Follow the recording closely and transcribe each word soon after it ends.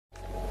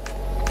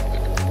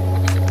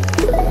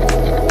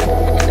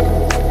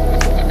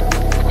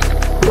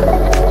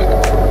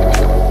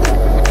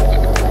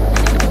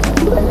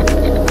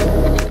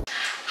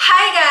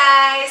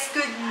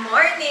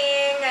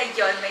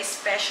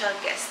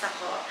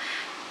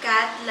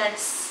Kat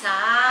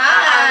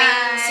Lansang,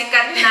 aming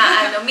sikat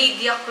na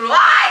media crew.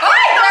 Ay!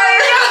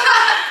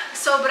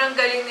 Sobrang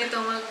galing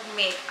nito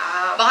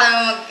mag-makeup. Baka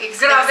naman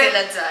mag-expect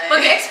sila dyan.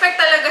 Mag-expect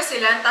talaga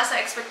sila. Ang taas na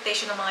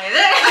expectation ng mga yun.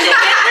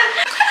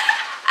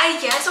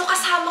 Ayan, so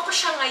kasama ko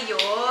siya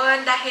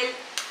ngayon dahil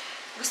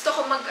gusto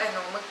ko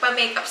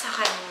magpa-makeup sa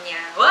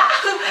kanya.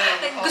 Wow!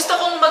 Ayan, gusto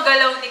kong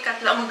magalaw ni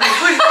Kat lang.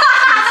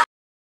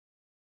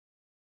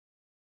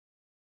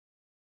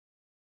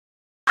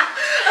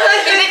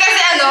 Hindi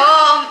kasi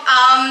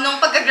nung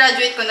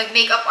pagka-graduate ko,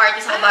 nag-makeup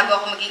artist ako bago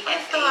ako maging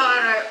FA.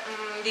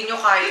 Hindi nyo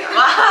kaya.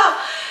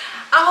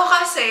 Ako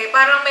kasi,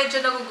 parang medyo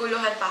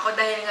naguguluhan pa ako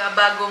dahil nga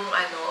bagong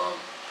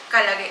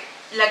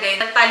lagay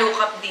ng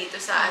talukap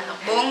dito sa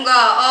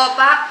Bongga.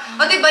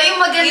 O diba yung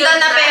maganda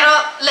na pero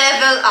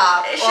level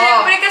up.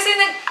 Siyempre kasi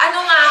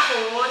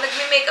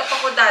nagme-makeup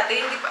ako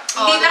dati,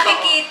 hindi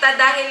nakikita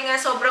dahil nga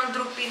sobrang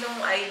droopy nung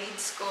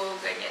eyelids ko,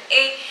 ganyan.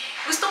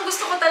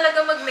 Gustong-gusto ko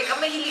talaga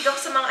mag-makeup. Mahilig ako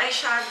sa mga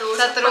eyeshadows.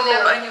 Sa true.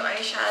 Paglaruan yung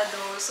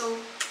eyeshadow. So,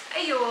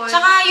 ayun.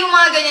 Tsaka yung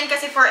mga ganyan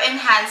kasi for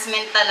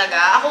enhancement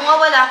talaga. Ako nga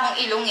wala akong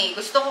ilong eh.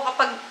 Gusto ko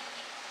kapag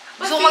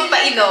gusto ko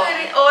magpa-ilong.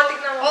 Oo,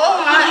 tignan mo.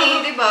 Oo nga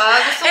diba?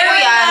 Gusto ko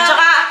yan.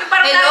 Tsaka,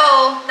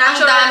 hello,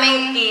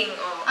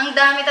 ang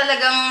dami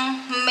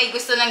talagang may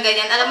gusto ng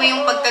ganyan. Alam mo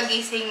yung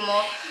pagkagising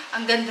mo,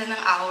 ang ganda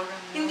ng aura mo.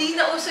 Hindi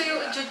na uso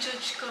yung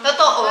judge ko.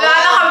 Totoo. Wala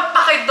na kami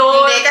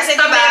pakidon. Hindi, kasi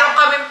diba, meron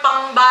kaming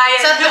pangbayan.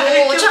 Sa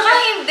true. Tsaka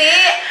hindi.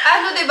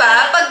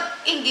 Diba?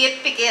 Pag inggit,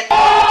 pikit.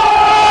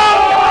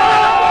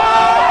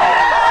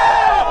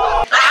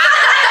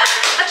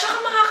 At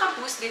saka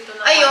makaka-boost dito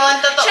na.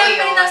 Ayun, totoo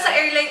Siyempre, yun. Nasa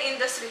airline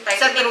industry tayo.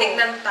 Sa true.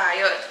 Titignan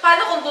tayo.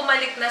 Paano kung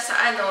bumalik na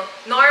sa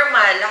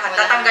normal, lahat,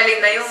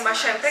 tatanggalin na yung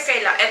siyempre,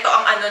 ito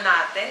ang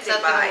natin,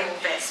 diba?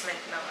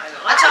 Investment ng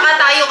At saka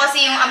tayo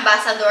kasi yung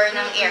ambassador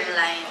ng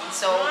airline.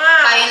 So,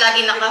 tayo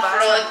lagi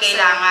naka-front,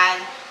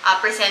 kailangan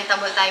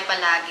presentable tayo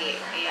palagi.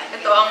 Ayan.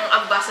 Ito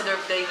ang ambassador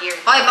of the year.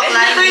 Oy,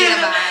 bakla, hindi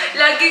naman.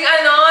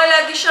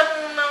 Lagi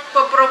siyang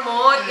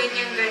nagpo-promote,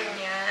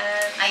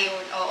 ganyan-ganyan.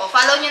 Ayun, oo.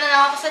 Follow nyo na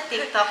lang ako sa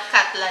TikTok,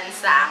 Kat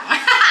Lansang.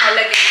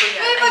 Alagay ko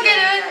yan. Ay,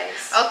 pag-ganun.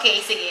 Okay,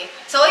 sige.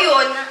 So,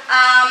 yun.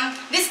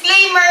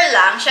 Disclaimer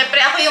lang. Siyempre,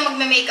 ako yung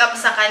magme-makeup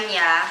sa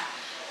kanya.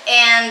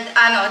 And,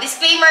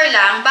 disclaimer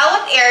lang,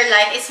 bawat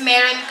airline is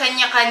meron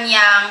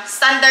kanya-kanyang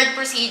standard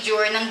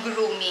procedure ng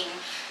grooming.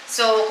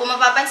 So, kung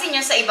mapapansin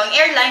nyo, sa ibang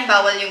airline,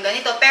 bawal yung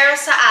ganito. Pero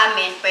sa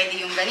amin, pwede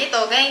yung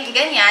ganito,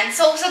 ganyan.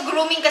 So, sa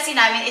grooming kasi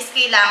namin is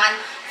kailangan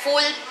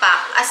full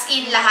pack. As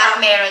in,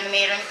 lahat meron.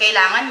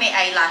 Kailangan may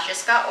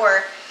eyelashes ka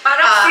or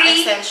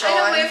free. Extension.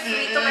 Alam mo yung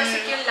free to kasi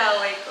yung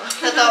laway ko.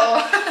 Totoo.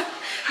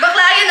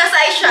 Bakla yun nasa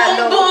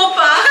eyeshadow. Buo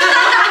pa.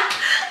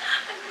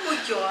 Ano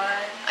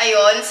yun?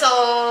 Ayun, so,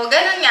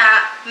 ganun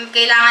nga,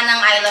 kailangan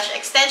ng eyelash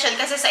extension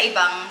kasi sa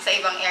ibang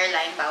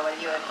airline, bawal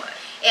yun.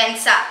 And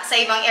sa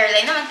ibang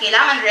airline naman,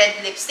 kailangan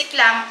red lipstick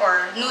lang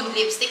or nude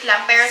lipstick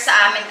lang. Pero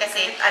sa amin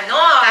kasi,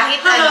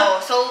 kahit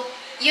So,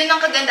 yun ang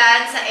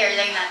kagandahan sa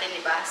airline natin,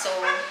 diba? So,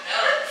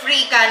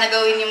 free ka na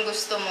gawin yung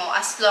gusto mo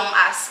as long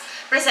as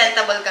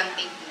presentable kang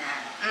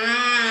tignan.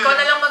 Ikaw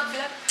na lang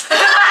mag-vlog.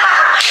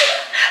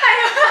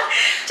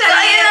 So,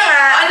 ayun na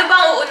nga. Ano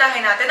bang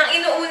uunahin natin? Ang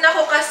inuuna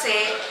ko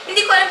kasi,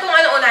 hindi ko alam kung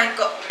ano unahin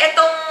ko.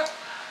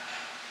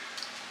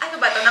 Ano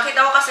ba to?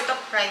 Nakita ko kasi to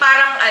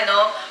parang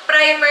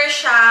primer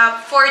siya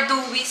for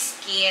dewy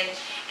skin.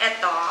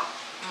 Ito.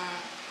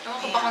 Ewan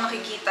ko ba kung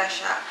nakikita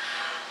siya.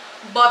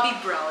 Bobby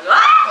brown.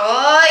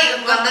 Oy,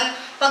 ang ganda.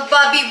 Pag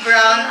Bobby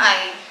brown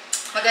ay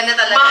maganda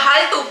talaga.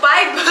 Mahal,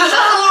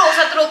 2.5.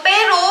 Sa true.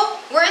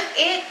 Pero, worth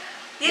it.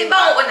 Yun ba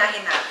ang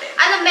uunahin natin?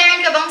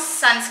 Meron ka bang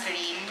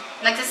sunscreen?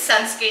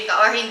 Nagsa-sunscreen ka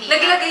or hindi?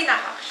 Naglagay na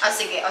ka.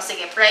 Sige.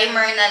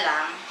 Primer na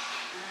lang.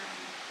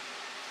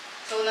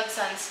 So,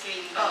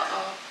 nag-sunscreen ka.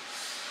 Oo.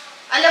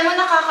 Alam mo,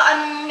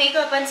 nakakaanong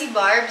make-upan si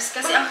Barbs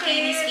kasi ang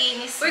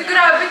kinis-kinis niya. Uy,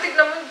 grabe.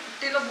 Tignan mo,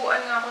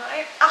 tinubuan nga ako.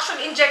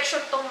 Actually,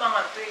 injection tong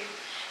mga to eh.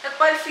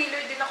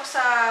 Nagpal-filler din ako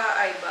sa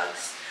eye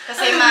bags.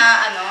 Kasi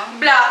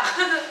black.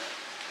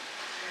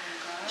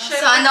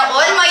 Sana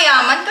all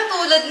mayaman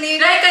katulad ni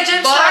Like a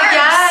Gems Barbs.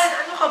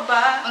 Yan. Ano ka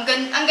ba? Ang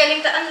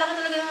galing, ang laki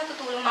talaga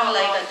natutulong ng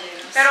Like a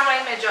Gems. Pero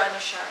ngayon medyo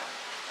siya.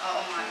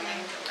 Oo nga.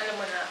 Alam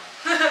mo na.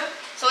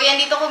 So, yan,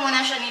 dito ko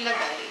muna siya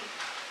nilagay.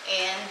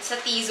 And sa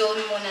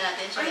T-zone muna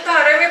natin siya. Ay,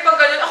 taray, may pag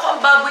ganun. Ako,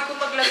 ang baboy ko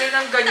maglagay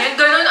ng ganyan.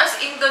 Ganun,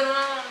 as in,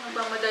 ganun.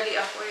 Madali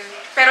ako eh.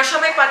 Pero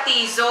siya may pa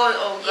T-zone.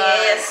 Oh, God.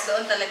 Yes,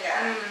 doon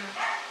talaga.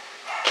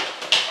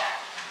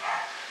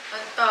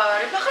 Ang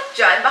taray. Bakit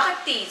dyan? Bakit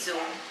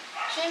T-zone?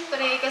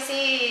 Siyempre, kasi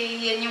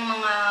yan yung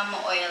mga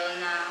ma-oil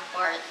na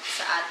part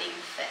sa ating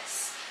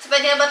face. So,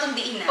 pwede na ba itong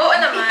diinan? Oo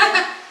naman.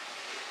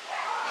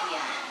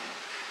 Ayan.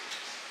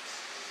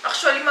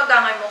 Actually,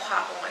 magangay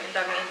mukha ko ngayon.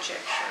 Dami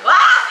injection.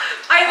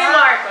 Ay, ni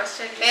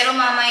Marcos. Pero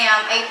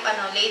mamaya,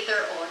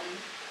 later on,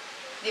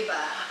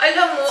 diba?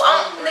 Alam mo,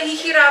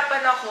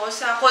 nahihirapan ako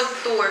sa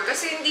contour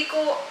kasi hindi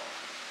ko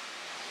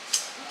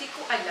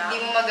alam.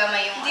 Hindi mo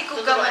magamay yung Hindi ko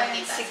tuturuan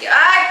gamay. kita. Sige.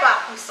 Ay,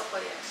 gusto ko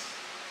yan.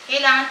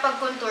 Kailangan pag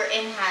contour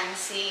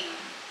enhancing.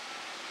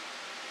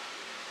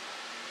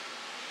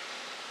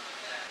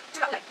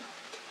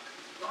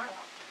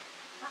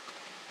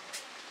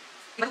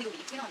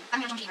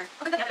 Parang meron siyang shimmer.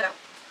 Ang ganda niya talaga.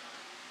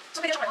 So,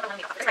 pwede siya ng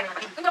makeup. Expired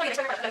naman. Kung lagi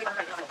expired naman, lagi parang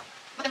kanya.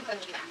 Maganda ko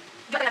yung shimmer.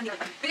 Hindi ka lang hindi.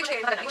 Hindi ko siya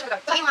maganda. Hindi ko siya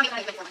So, yung mga makeup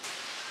na nag-performance.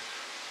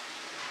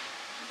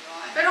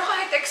 Pero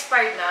kahit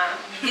expired na,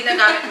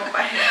 ginagamit mo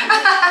pa rin.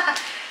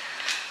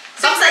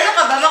 Baka sa'yo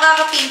ka ba?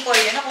 Makaka-pimple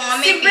yun. Ako nga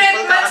may Si pimple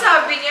Brent man ka.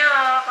 sabi niya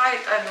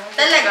kahit ano.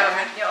 Talaga?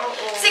 Ginagamit niya,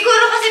 oo.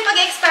 Siguro kasi pag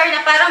expire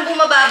na, parang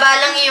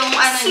bumababa lang yung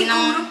ano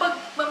Siguro pag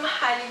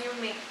mamahalin yung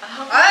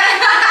makeup.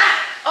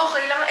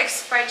 Okay lang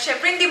expired.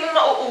 Siyempre, hindi mo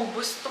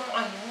mauubos itong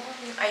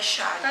yung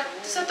eyeshadow.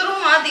 Sa true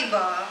nga,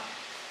 diba?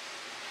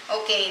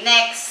 Okay,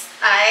 next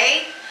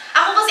ay...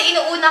 Ako kasi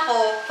inuuna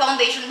ko,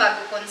 foundation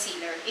bago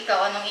concealer.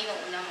 Ikaw, anong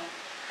inuuna mo?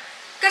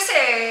 Kasi,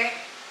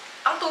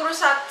 ang turo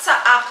sa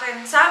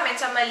akin, sa amin,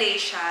 sa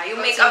Malaysia,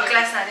 yung makeup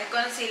class natin,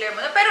 concealer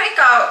mo. Pero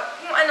ikaw,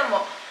 yung ano mo,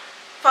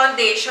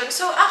 foundation.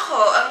 So, ako,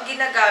 ang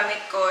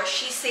ginagamit ko,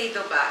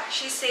 Shiseido ba?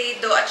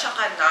 Shiseido at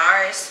saka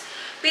NARS.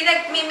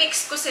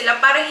 Pinag-mimix ko sila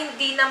para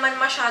hindi naman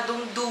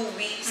masyadong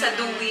dewy sa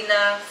dewy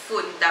na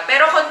funda.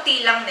 Pero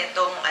konti lang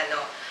nitong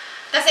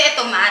Kasi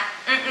ito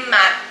matte.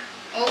 Matte.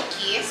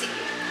 Okay,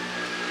 sige.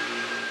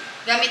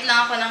 Gamit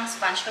lang ako ng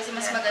sponge kasi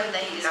mas maganda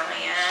yung lang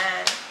sponge.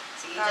 yan.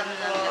 Sige, dyan mo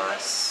lang lagay.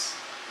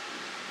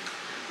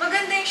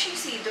 Maganda yung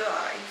Shiseido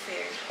in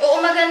fair. Oo,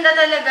 maganda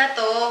talaga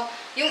to.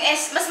 Yung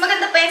mas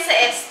maganda pa yan sa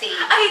ST.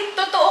 Ay,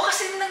 totoo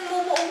kasi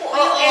nagmumuo-muo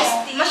yung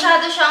ST.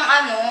 Masyado siyang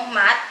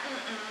matte.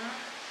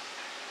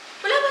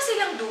 Wala ba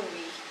silang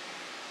dewy?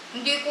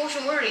 Hindi ko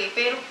sure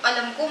pero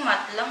alam ko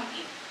matte lang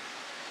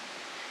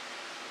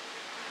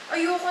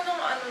Ayoko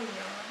ng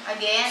niya.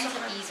 Again, Sa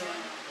sa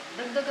T-zone.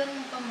 Dagdagan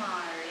mo pa,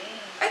 Mare.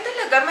 Ay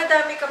talaga,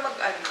 madami ka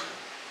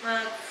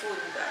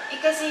mag-funda.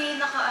 Kasi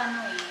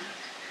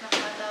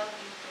naka-tawag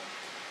dito.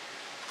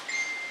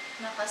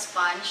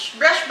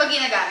 Naka-sponge. Brush ba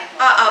ginagamit mo?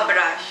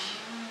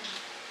 Brush.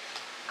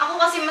 Ako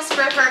kasi mas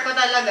prefer ko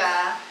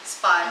talaga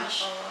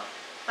sponge.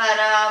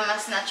 Para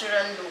mas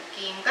natural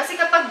looking. Kasi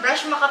kapag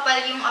brush,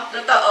 makapal yung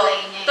apply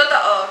niya.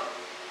 Totoo.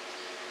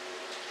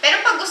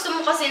 Pero pag gusto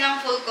mo kasi ng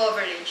full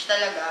coverage,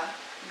 talaga,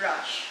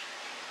 brush.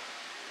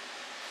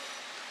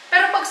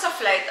 Pero pag sa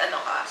flight,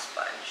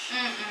 sponge.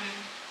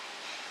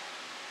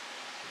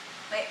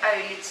 May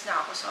eyelids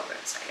na ako,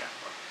 sobrang saya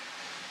ko.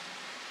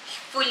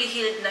 Fully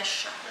healed na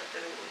siya.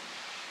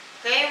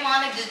 Kaya yung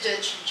mga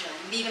nag-judge dyan,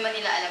 hindi naman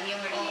nila alam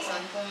yung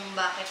reason kung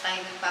bakit tayo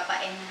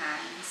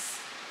nagpapa-enhance.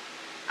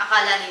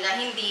 Akala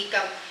nila hindi ka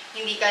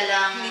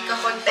lang Hindi ka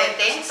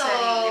contento sa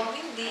sarili mo.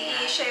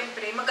 Hindi.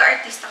 Siyempre,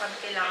 mag-artista kami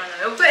kailangan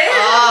na.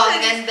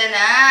 Ganda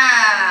na!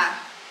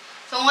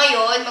 So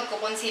ngayon,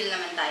 magko-conceal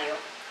naman tayo.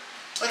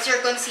 What's your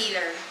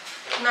concealer?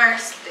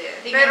 NARS din.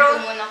 Tingnan ko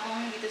muna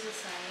kung dito sa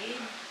side.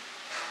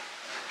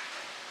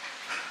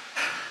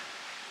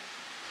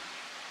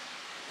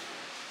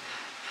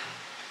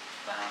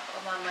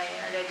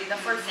 Mamaya, ready na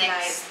for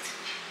flight.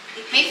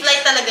 May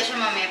flight talaga siya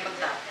mamaya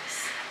pagtapos.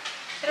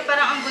 Pero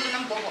parang ang gulo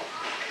ng buhok.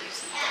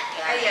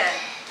 Ayan.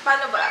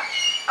 Paano ba?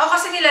 Ako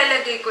kasi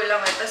nilalagay ko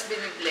lang tapos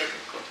biniblend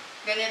ko.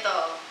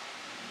 Ganito.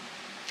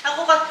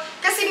 Ako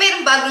kasi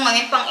mayroong bagong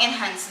ngayon pang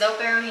enhance daw,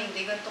 pero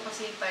hindi. Ganito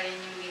kasi pa rin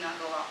yung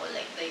ginagawa ko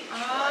like the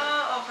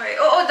usual. Okay.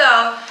 Oo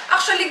daw.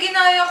 Actually,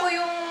 ginaya ko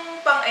yung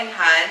pang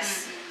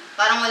enhance.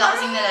 Parang wala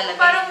kasing nalalagay.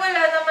 Parang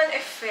wala naman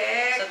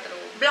effect. Sa true.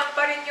 Black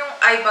pa rin yung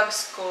eye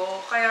bags ko.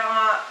 Kaya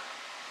nga,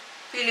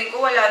 feeling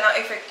ko wala nang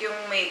effect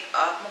yung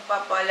makeup.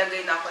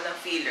 Magpapalagay na ako ng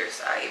filler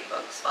sa eye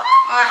bags.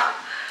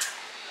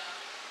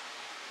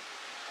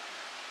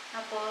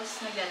 Tapos,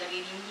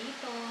 naglalagay din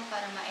dito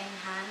para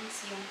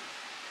ma-enhance yung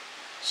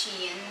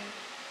chin.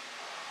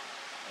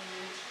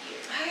 And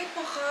here. Ay,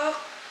 makak.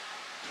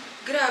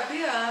 Grabe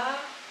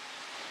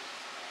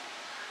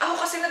Ako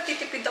kasi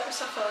nagtitipid ako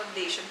sa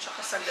foundation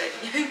tsaka sa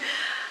ganyan.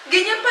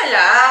 Ganyan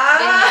pala.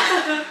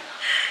 Ganyan.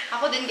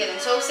 Ako din ganun.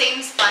 So,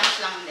 same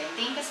sponge lang din.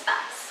 Tingin ka sa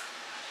taas.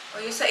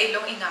 O yung sa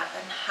ilong,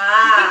 ingatan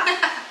ha.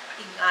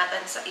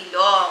 Ingatan sa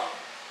ilong.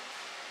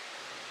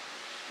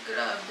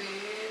 Grabe.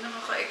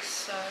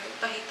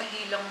 Nakaka-excite.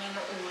 Tahi-tahi lang yun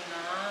noong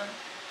una.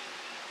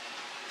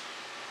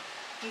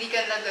 Hindi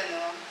ka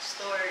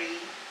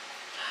story.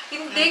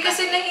 Hindi,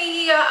 kasi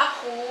nahihiya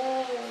ako.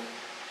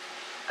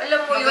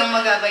 Alam mo yun,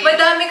 Magabay.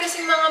 madami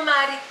kasi mga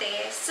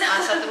marites.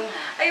 Sa true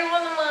nga. Ayoko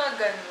ng mga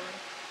ganun.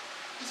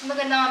 Mas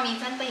maganda nga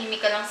minsan,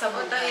 tahimik ka lang sa O,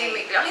 buhay.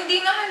 tahimik lang.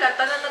 Hindi nga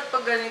halata na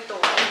nagpaganito.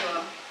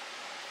 Diba?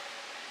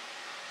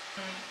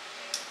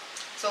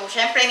 So,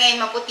 syempre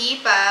ngayon maputi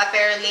pa,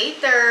 pero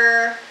later,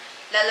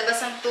 lalabas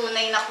ang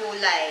tunay na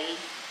kulay.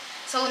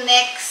 So,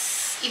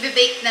 next,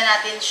 ibibake na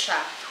natin siya.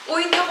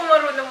 Hindi ako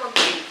marunong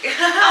mag-bake.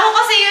 Ako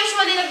kasi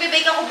usually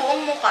nagbe-bake ako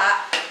buong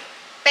muka,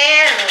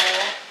 pero,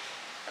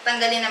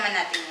 tatanggalin naman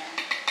natin yan.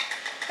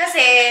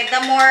 Kasi,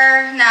 the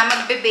more na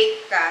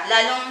magbe-bake ka,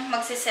 lalong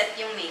magsiset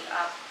yung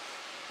makeup.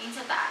 Yun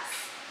sa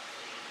taas.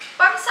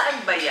 Para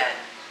saan ba yan?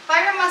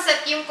 Para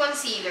maset yung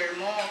concealer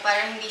mo,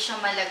 para hindi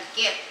siya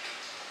malagkit.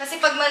 Kasi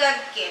pag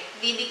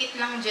malagkit, didikit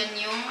lang dyan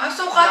yung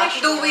So kahit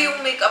blush dewy mo. yung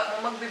makeup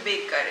mo,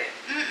 magbe-bake ka rin?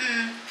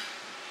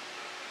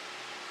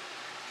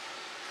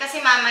 Kasi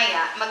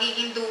mamaya,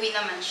 magiging dewy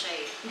naman siya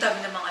eh. Ang dami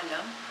namang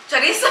alam.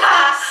 Charissa!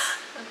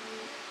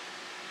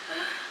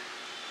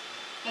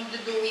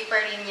 Magduduwi pa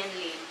rin yan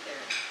later.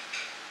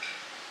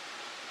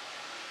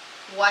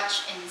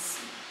 Watch and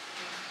see.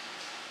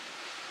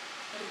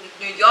 Narinig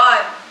nyo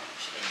yun.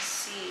 Watch and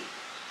see.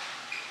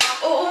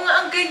 Oo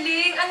nga, ang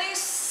galing. Ano yung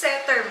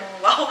setter mo?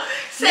 Wow.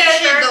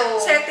 Setter.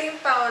 Setting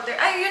powder.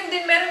 Ay, yun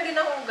din. Meron din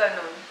akong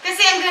ganun.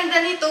 Kasi ang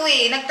ganda nito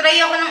eh. Nag-try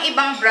ako ng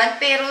ibang brand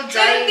pero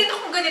Meron din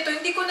akong ganito.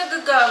 Hindi ko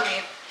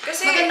nagagamit.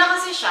 Kasi, maganda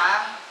kasi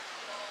siya.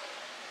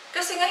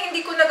 Kasi nga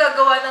hindi ko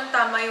nagagawa ng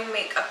tama yung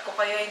makeup ko,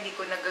 kaya hindi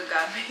ko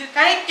nagagamit.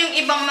 Kahit yung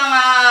ibang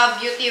mga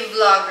beauty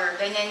vlogger,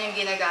 ganyan yung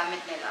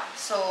ginagamit nila.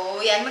 So,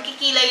 yan.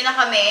 Magkikilay na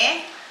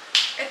kami.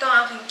 Ito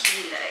ang aking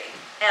kilay.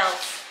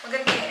 Elf.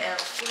 Maganda yung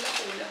elf.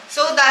 Kula-kula.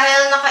 So,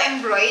 dahil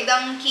naka-embroid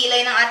ang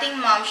kilay ng ating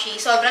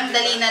momshi, sobrang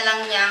dali na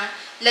lang niyang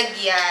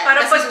lagyan.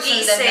 Para Kasi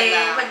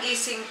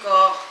pag-gising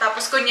ko,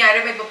 tapos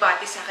kunyari may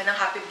babati sa akin ng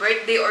happy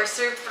birthday or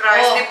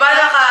surprise. Oh, Di ba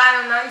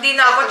hindi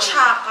na ako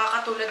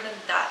tsaka katulad ng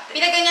dati.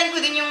 Pinaganyan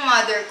ko din yung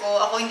mother ko.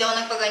 Ako hindi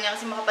ako nagpaganyan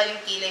kasi makapal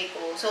yung kilay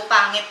ko. So,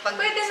 pangit pag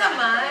Pwede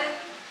naman.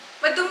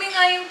 Madumi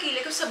nga yung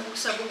kilay ko,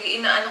 sabog-sabog.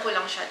 Inaano ko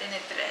lang siya,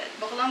 tinetred.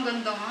 Bakla ang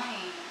ganda nga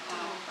eh.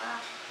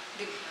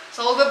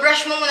 So,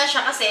 babrush mo muna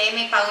siya kasi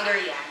may powder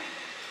yan.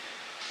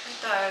 Ay,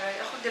 taray.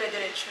 Ako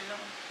dire-diretso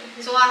lang.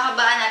 So,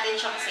 hahabaan natin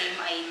siya kasi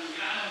ma-eyelid.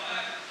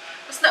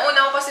 Mas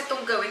nauna ko kasi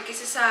itong gawin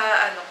kasi sa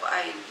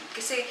eyelid.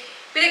 Kasi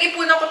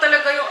pinag-ipunan ko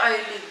talaga yung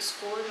eyelids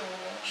ko,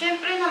 no?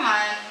 Siyempre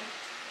naman,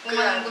 kung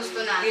anong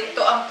gusto natin.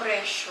 Dito ang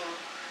presyo.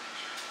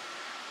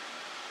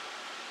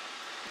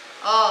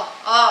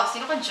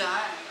 Sino ka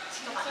dyan?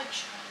 Sino ka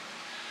dyan?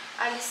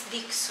 Alice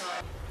Dixon.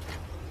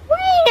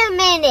 Wait a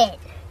minute!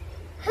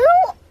 Who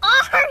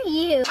are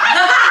you?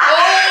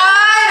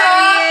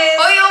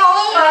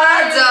 Oo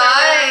nga,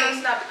 Day!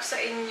 Sinabi ko sa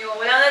inyo,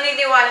 walang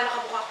naniniwala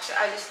nakabukha ko si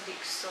Alice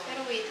Dixon.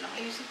 Pero wait lang,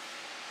 ayusin.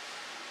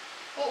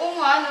 Oo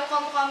nga, no?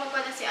 Kamukha mo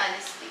pala si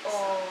Alice Dixon.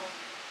 Oo.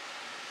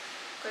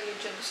 Kayo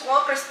dyan. Gusto ko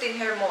nga Christine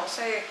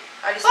Hermosa eh.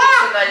 Alice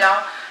Dixon na lang.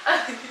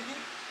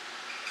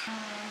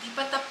 Hindi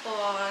pa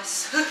tapos.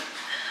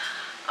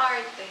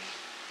 Arte.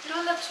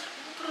 Pero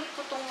natural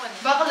ko itong one.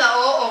 Bakla,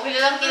 oo.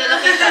 Kilala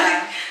kita.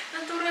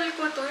 Natural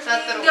ko to. Sa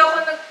Hindi ako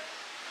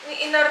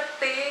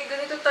inarte.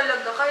 Ganito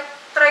talaga. Kahit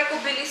try ko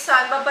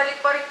bilisan, babalik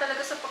pa rin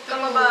talaga sa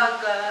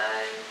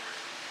pagkamabagal.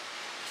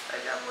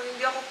 Alam mo, hindi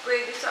ako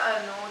pwede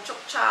sa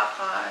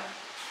tsuktsakan.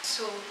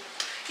 So,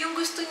 yung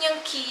gusto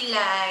niyang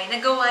kilay,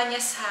 nagawa niya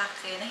sa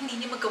akin, na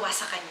hindi niya magawa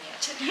sa kanya.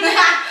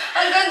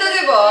 Ang ganda,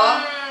 di ba?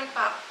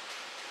 Pak.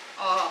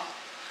 Oo.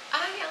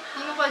 Ay, ang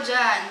Ano ka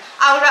dyan?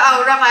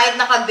 Aura-aura kahit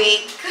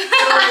naka-bake.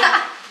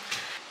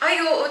 Ay,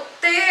 oo,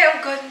 te.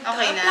 Ang ganda.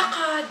 Okay na?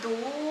 Plakado.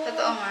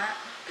 Totoo nga.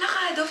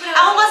 Plakado, promise.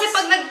 Ako kasi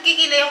pag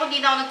nagkikilay ako, di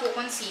na ako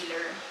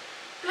nagko-concealer.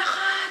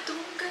 Plakado.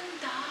 Ang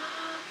ganda.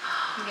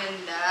 Ang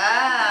ganda.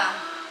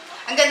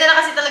 Ang ganda na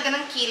kasi talaga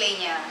ng kilay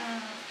niya.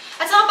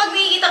 At saka pag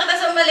nakikita kita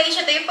sa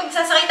Malaysia, tayo, pag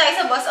sasakay tayo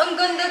sa bus, ang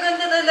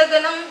ganda-ganda talaga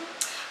ng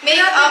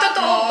make-up mo.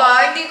 Totoo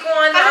ba? Hindi ko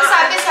nga Parang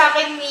sabi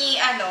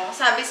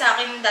sa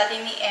akin dati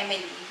ni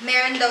Emily,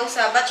 meron daw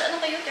sa batch,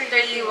 ano kayo?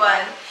 31.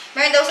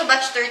 Meron daw sa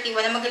batch 31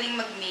 na magaling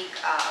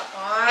mag-makeup.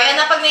 Kaya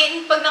na pag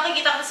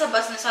nakikita ka sa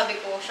bus,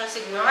 nasabi ko, siya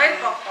siguro. Ay,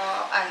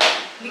 paka.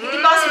 Hindi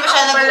pa kasi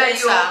masyadong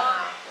nag-uusap.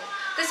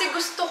 Kasi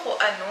gusto ko,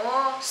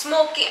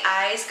 smoky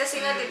eyes.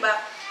 Kasi nga, di ba,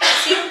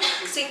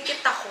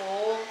 singkit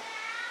ako.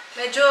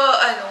 Medyo,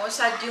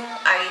 sad yung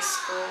eyes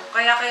ko.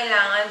 Kaya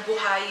kailangan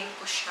buhayin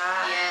ko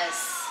siya.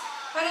 Yes.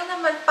 Para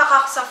naman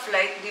pakak sa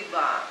flight, di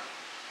ba?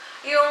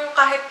 Yung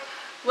kahit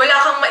wala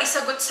kang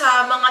maisagot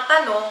sa mga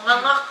tanong,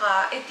 nganga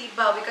ka, di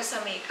bawi ka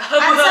sa makeup.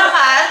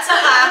 At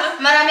saka,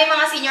 marami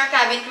mga senior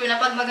cabin crew na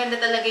pag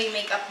maganda talaga yung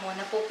makeup mo,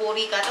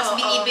 napupuri ka, tapos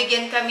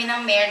binibigyan kami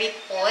ng merit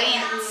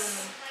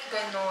points.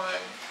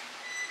 Ganon.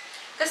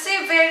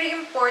 Kasi very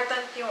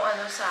important yung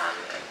sa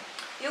amin.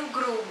 Yung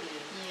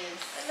grooming. Yes.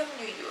 Alam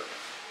nyo yun.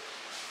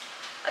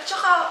 At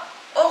saka,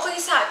 okay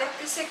sa atin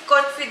kasi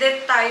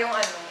confident tayong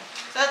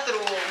Sa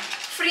true.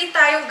 free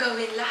tayong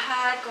gawin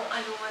lahat kung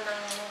ano man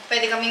ang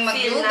Pwede kaming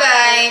feel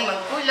maglugay, natin.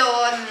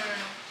 magkulot.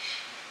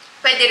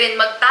 Pwede rin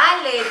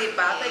magtali, di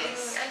ba? Yes. Pwede,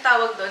 ang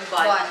tawag doon,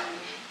 bond.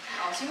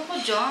 Sino ko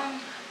dyan?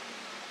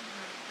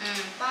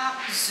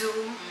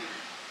 Zoom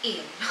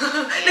in.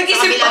 Ayan,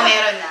 sa kabila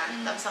meron na.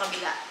 Tapos sa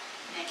kabila.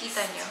 Next.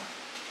 Kita nyo.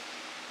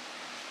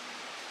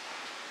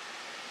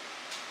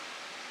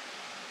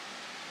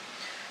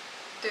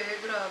 Te,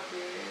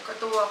 grabe.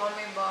 Katuwa ka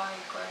may bahay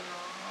ka na.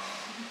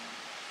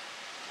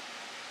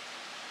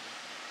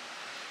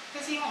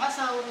 Kasi yung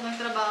asawa ko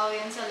nagtrabaho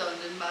yan sa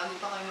London bago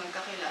pa kayo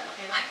magkakilala.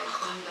 Kaya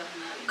nakapagpundar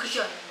na rin.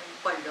 Kaya naman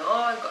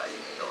pala,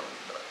 galing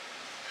London.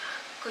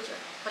 Kaya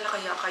naman pala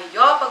kaya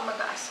pag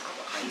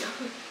mag-aasawa kayo.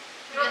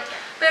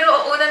 Pero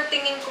unang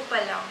tingin ko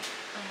pa lang,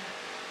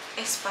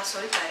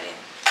 espasol pa rin.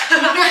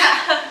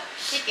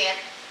 Tiket.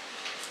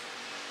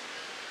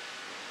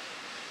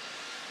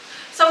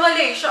 Sa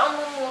Malaysia, ang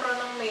mumura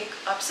ng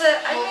makeup. Sa,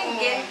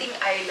 Genting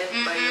Island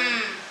ba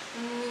yun?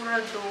 Mura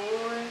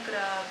doon,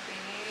 grabe.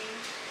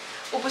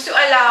 Ubus yung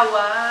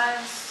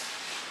allowance.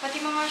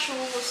 Pati mga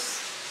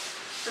shoes.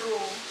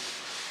 True.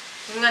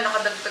 Yun nga,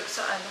 nakadagdag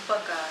sa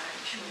bagay.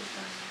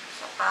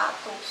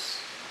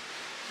 Sapatos.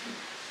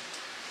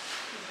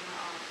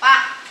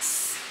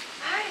 Packs.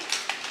 Ay,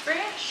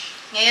 fresh.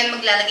 Ngayon,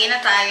 maglalagay na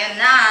tayo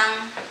ng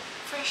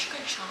Fresh ka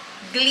siya.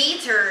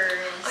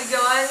 glitters.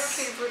 Ayan, yung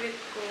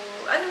favorite ko.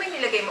 Ano may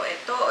nilagay mo?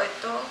 Ito o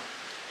ito?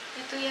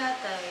 Ito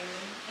yata yun.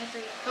 Ito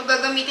yata. So,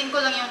 gagamitin ko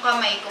lang yung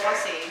kamay ko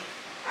kasi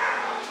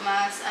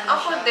mas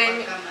Ako siya din.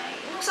 pag kamay.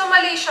 Nung sa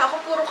Malaysia,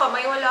 ako puro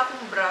kamay. Wala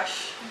akong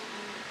brush.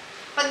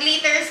 Pag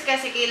glitters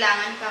kasi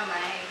kailangan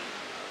kamay.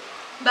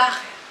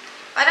 Bakit?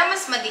 Para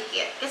mas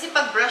madikit. Kasi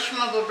pag brush,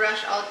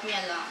 mag-brush out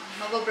niya lang.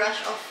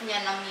 Mag-brush off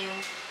niya lang yung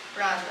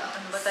product.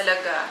 Ano ba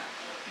talaga?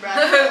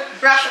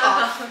 Brush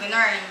off.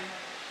 Ganun.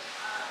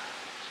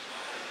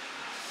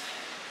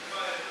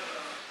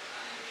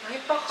 Ay,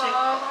 paka.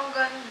 Ang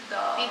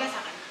ganda. Pika sa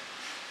akin.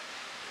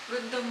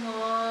 Ganda,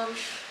 mom.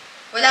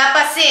 Wala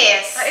pa,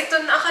 sis. Ah, ito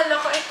na. Akala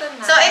ko ito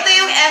na. So, ito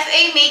yung FA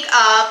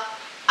Makeup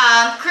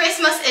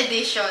Christmas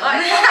edition. Ah,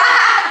 ito.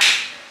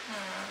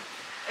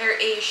 Air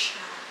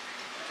Asia.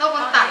 So,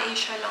 punta. Air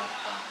Asia lang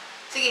pa.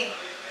 Sige.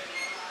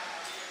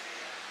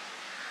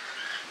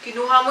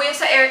 Kinuha mo yan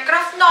sa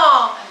aircraft,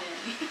 no?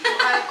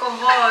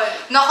 Alcohol.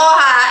 Nako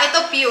ha,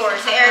 ito pure.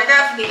 Sa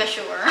aircraft, di ka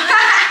sure.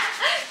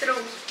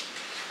 True.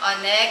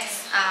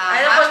 Next.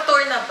 Ay,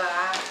 na-contour na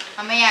ba?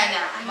 Mamaya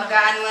na.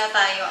 Mag-aan muna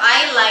tayo.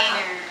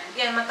 Eyeliner.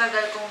 Yan,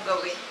 matagal kong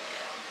gawin.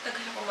 Tagal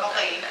akong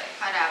Okay, mag-eyeliner.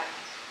 harap.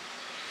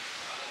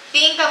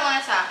 Tingin ka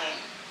muna sa akin.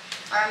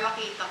 Or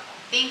makita ko.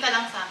 Tingin ka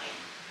lang sa akin.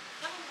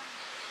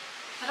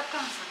 Harap ka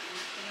lang sa akin.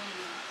 Tingin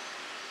mo.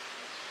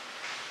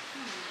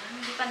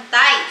 Hindi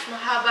pantay.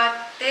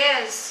 Mahaba,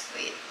 Tez.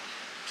 Wait.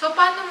 So,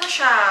 paano mo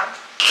siya?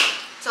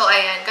 So,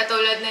 ayan,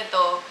 katulad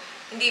nito,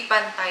 hindi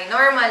pantay.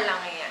 Normal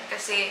lang yan.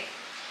 Kasi,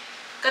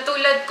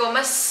 katulad ko,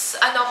 mas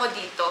ko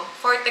dito,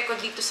 forte ko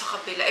dito sa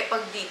kabila.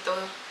 Pag dito,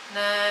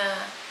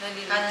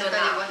 nalilito na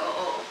kaliwa. ako.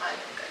 Oo,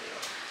 kanan kaliwa.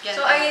 Yan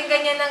So, lang. ayan,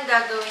 ganyan ang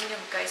gagawin nyo,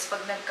 guys,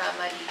 pag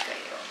nagkamali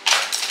kayo.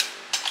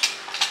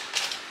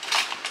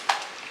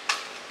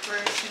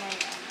 First na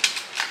yan.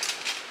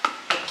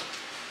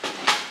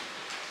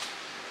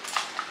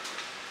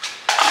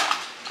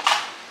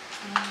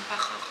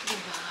 Pakak,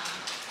 diba?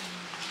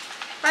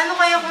 Paano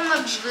kaya kung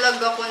mag-vlog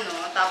ako, no?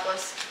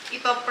 Tapos,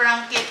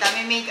 ipaprank kita,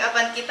 may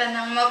make-upan kita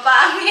ng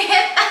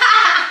mapangit.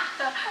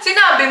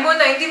 Sinabi mo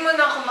na, hindi mo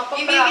na ako mapaprank.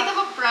 Hindi kita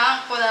pa-prank.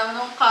 Wala mo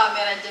nung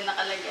camera dyan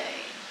nakalagay.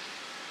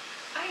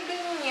 Ay,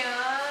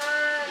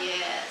 ganyan.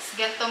 Yes.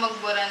 Ganito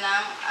magbura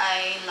ng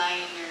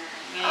eyeliner.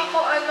 Ngayon. Ako,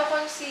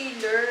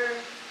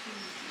 concealer.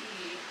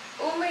 Hindi.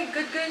 Oh my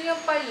God,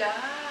 ganyan pala.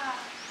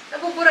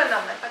 Nabubura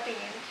naman,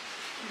 patingin.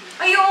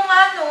 Ay, oo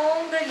nga,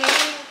 no.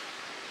 Galing.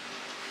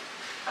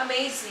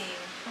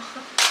 Amazing.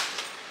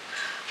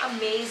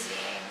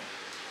 Amazing.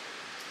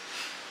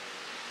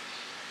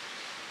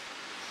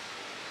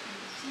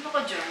 Sino ko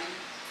dyan?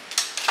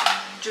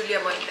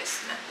 Julia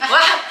Montes na.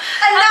 Wow!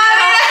 Ang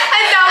dami na!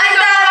 Ang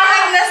dami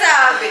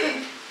nasabi!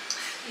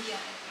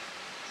 Ayan.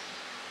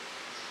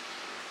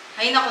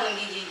 Ay, naku,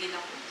 nanggigigil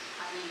ako.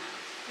 Ano na?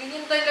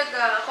 Ganyan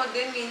talaga. Ako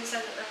din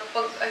minsan,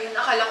 pag, ayun,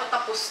 akala ko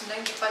tapos na,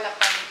 hindi pala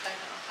palitan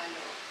na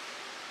akala.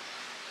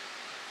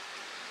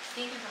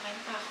 Tingin ka kayo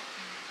pa ako.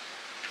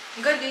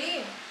 Ang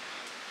galing.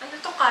 Ano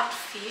to,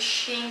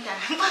 catfish? Tingin ka.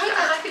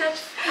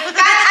 Catfish.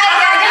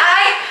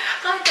 Ay!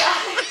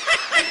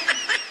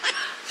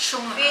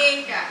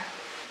 Tingin ka.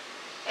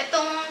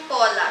 Itong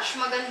polish,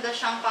 maganda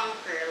siyang pang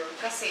curl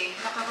kasi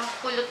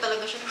nakakakulot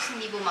talaga siya kasi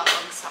hindi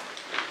bumabagsak.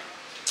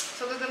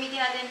 So,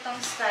 gagamitin natin itong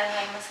Sky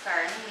High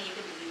Mascara ng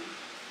Maybelline.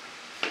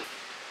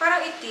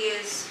 Parang it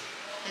is.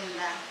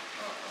 Ganda.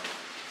 Oo.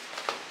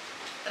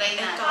 Try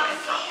natin.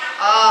 Ito.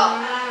 Oh.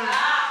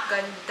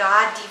 Ganda,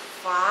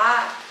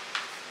 diba?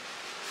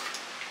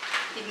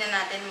 Tignan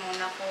natin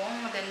muna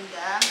kung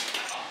maganda.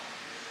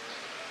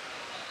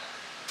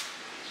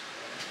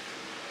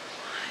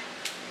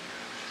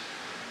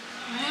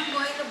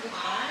 Buhay na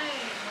buhay.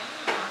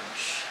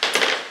 Gosh.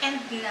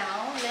 And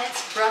now,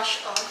 let's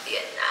brush off.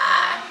 Yan na.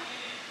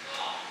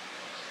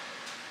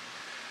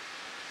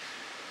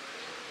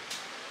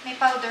 May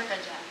powder ka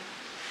dyan.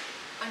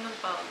 Anong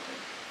powder?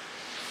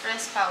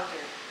 Press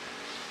powder.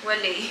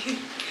 Wale.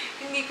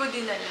 Hindi ko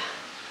dinala.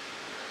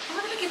 Ako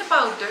nalagyan na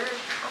powder.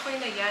 Okay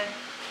na yan.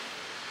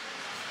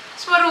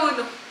 Mas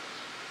marunong.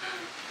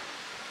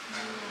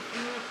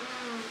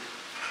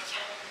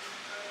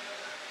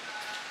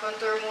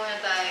 Contour muna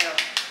tayo.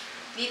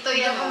 Dito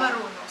Hindi yan, ako oh.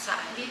 marunong.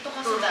 Saan? Dito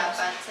kasi Turo mo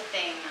dapat sa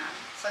tenga.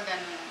 Sa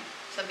ganun.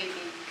 Sa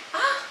bibig.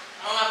 Ah!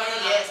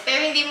 Yes.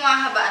 Pero hindi mo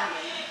hahabaan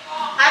yun.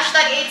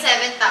 Hashtag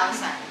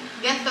 87,000.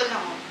 Ganito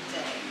lang, oh.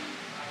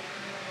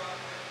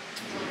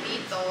 So,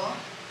 dito.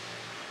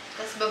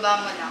 Tapos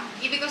baba mo lang.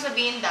 Ibig ko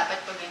sabihin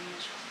dapat pag ganyan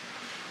siya.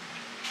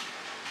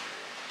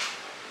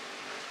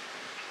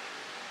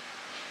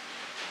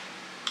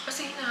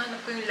 Kasi hinahanap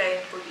ko yung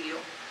line ko, Leo.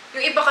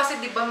 Yung iba kasi,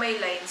 di ba, may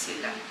line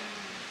sila.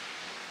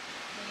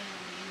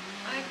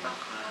 Ay,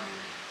 baka.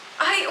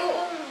 Ay,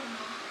 oo.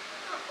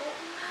 Oo,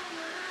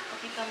 mama.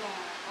 Pakita mo.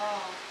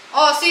 Oh.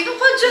 Oh, sino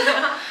ka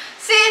dyan?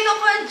 Sino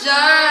ka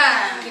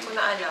dyan? Hindi ko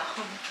na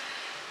alam.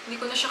 Hindi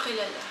ko na siya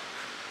kilala.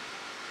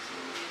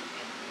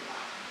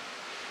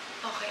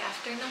 Okay,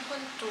 after ng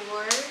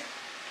contour,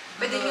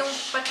 pwede yung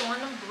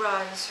patungan ng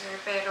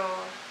bronzer,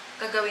 pero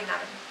gagawin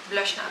namin.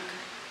 Blush na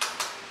agad.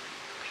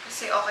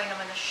 Kasi okay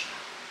naman na siya.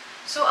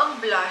 So,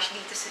 ang blush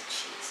dito sa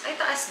cheeks, ay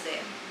taas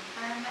din.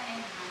 Para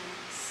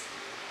ma-enhance.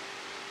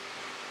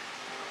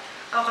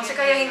 Oh, kasi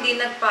kaya hindi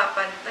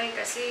nagpapantay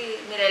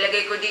kasi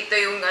nilalagay ko dito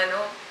yung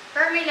ano.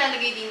 Pero may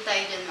lalagay din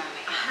tayo dyan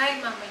mamaya. Ay,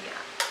 mamaya.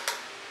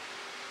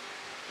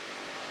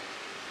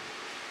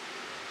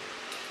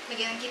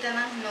 Lagyan kita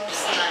ng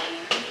nose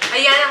line.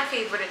 Ayan ang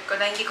favorite ko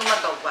na hindi ko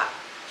magawa.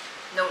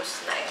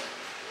 Nose line.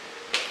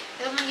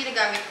 Ito ang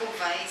ginagamit ko,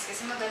 Vice,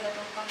 kasi maganda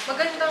itong pang...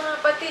 Maganda nga,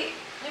 pati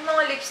yung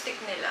mga lipstick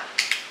nila.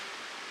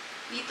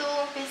 Dito,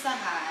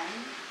 pesahan.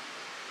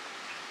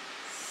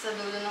 Sa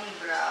dulo ng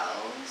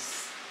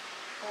brows.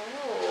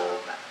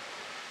 Oh. Baba.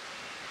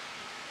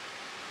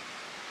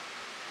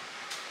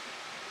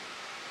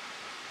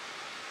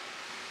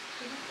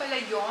 Ano pala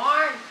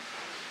yarn?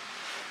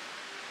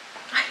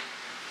 Ay!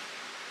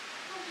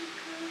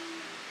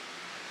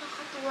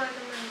 Nakakatuwa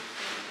naman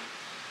ito.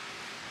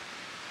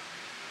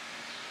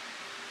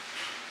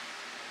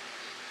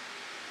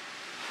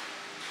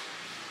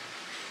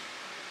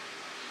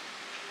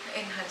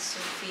 Na-enhance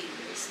yung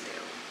figures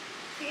daw.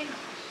 Sige na.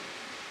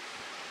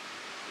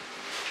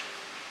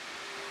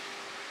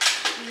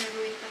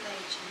 Gagawin pa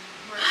tayo dyan.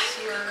 Ay,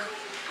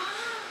 gagawin pa!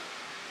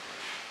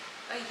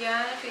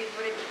 Ayan,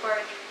 favorite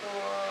part ko.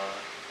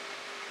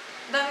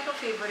 Ang dami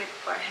kong favorite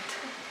part.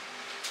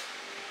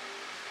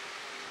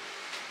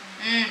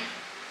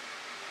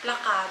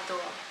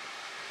 Plakado.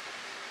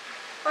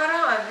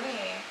 Parang ano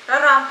eh.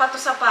 Rarampa to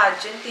sa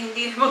pageant,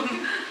 hindi naman.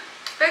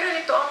 Pero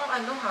ito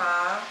ang ano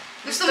ha.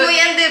 Gusto mo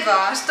yan,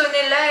 diba? Gusto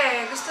nila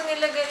eh. Gusto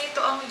nila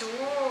ganito ang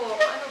look.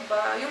 Ano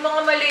ba? Yung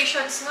mga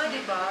Malaysians nga,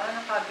 diba?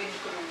 Na cabin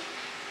crew.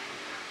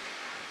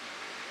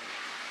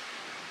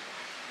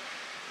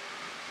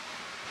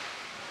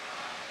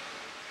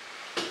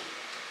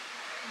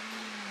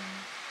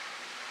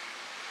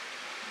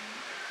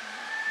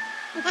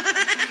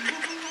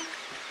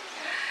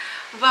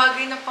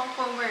 Bagay na pang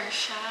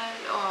commercial.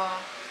 O,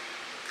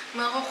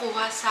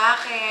 makukuha sa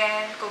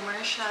akin.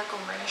 Commercial.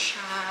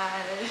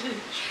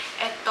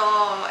 Ito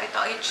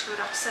ang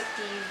itsura ko sa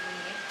TV.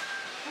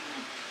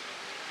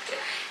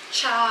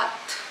 Chat.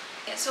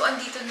 So,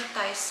 andito na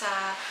tayo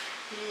sa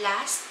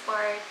last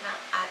part ng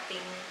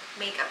ating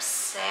makeup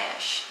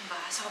sesh.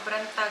 Diba?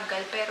 Sobrang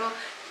tagal, pero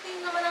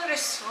hindi naman ang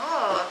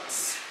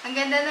results. Ang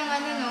ganda ng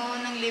ano,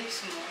 no, ng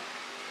lips mo.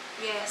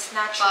 Yes,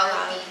 natural.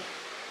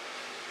 Quality.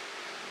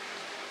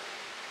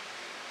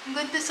 Ang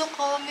ganda sa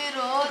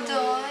camera,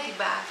 True, Day.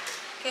 diba?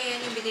 Kaya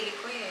yan yung binili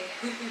ko eh.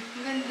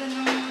 Ang ganda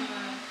ng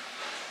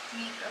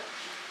makeup.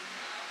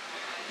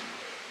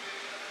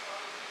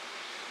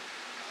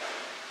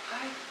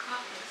 Ay,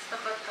 kakos.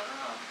 Nakata.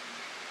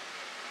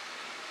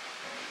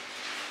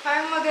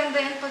 Parang maganda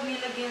yan pag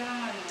nilagyan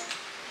ng ano,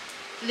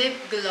 lip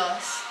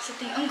gloss.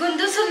 Ang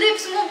ganda sa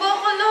lips mo ba?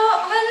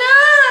 Hala!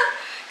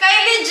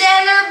 Kylie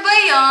Jenner ba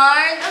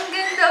yan? Ang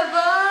ganda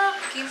ba?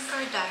 Kim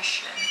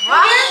Kardashian.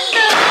 Wow!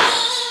 Ganda!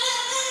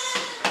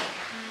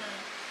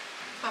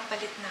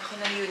 Papalit na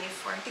ako ng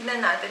uniform.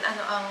 Tignan natin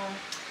ano ang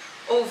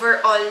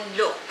overall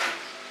look.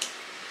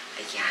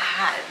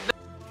 Ayan.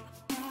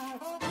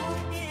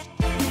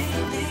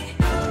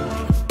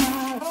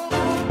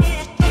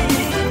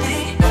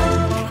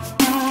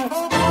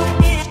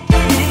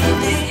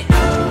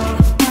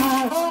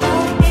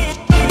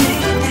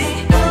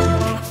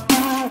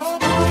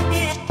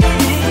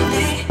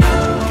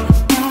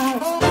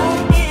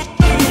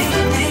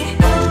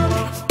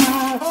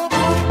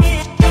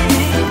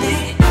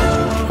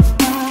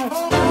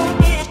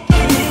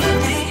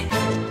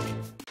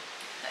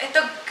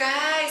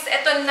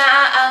 Ito na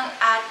ang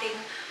ating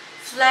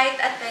flight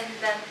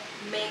attendant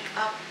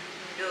makeup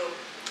look.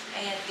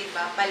 Ayan,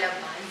 diba?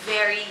 Palaman.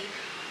 Very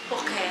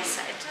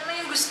pokesa. Ito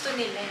naman yung gusto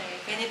nila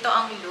eh. Ganito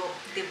ang look,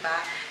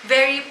 diba?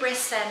 Very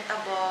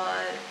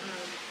presentable.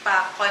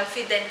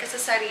 Pa-confident ka sa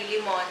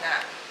sarili mo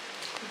na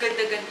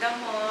ganda-ganda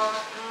mo.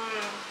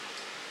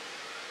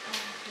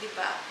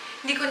 Diba?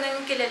 Hindi ko na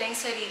yung kilala yung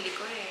sarili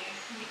ko eh.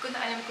 Hindi ko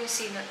na alam kung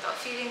sino to.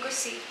 Feeling ko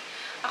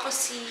ako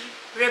si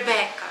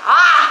Rebecca.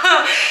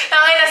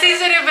 Tangay na si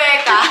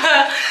Rebecca.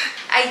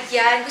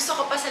 Ayan, gusto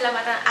ko pa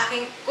salamatan ang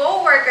aking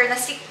co-worker na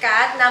si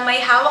Kat na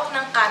may hawak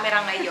ng camera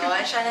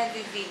ngayon. Siya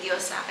nag-video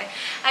sa akin.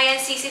 Ayan,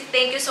 Sisi,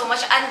 thank you so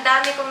much. Ang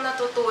dami kong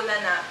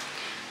natutunan na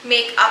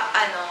makeup,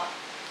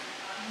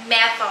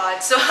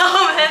 methods. So,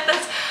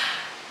 methods.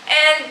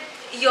 And,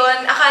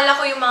 yun, akala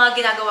ko yung mga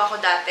ginagawa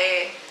ko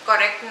dati,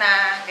 correct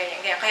na,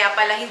 ganyan. Kaya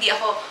pala hindi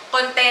ako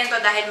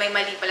kontento dahil may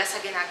mali pala sa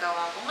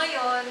ginagawa ko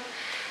ngayon.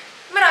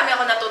 Marami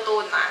ako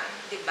natutunan,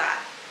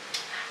 diba?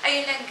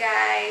 Ayun lang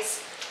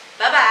guys.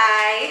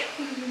 Bye-bye!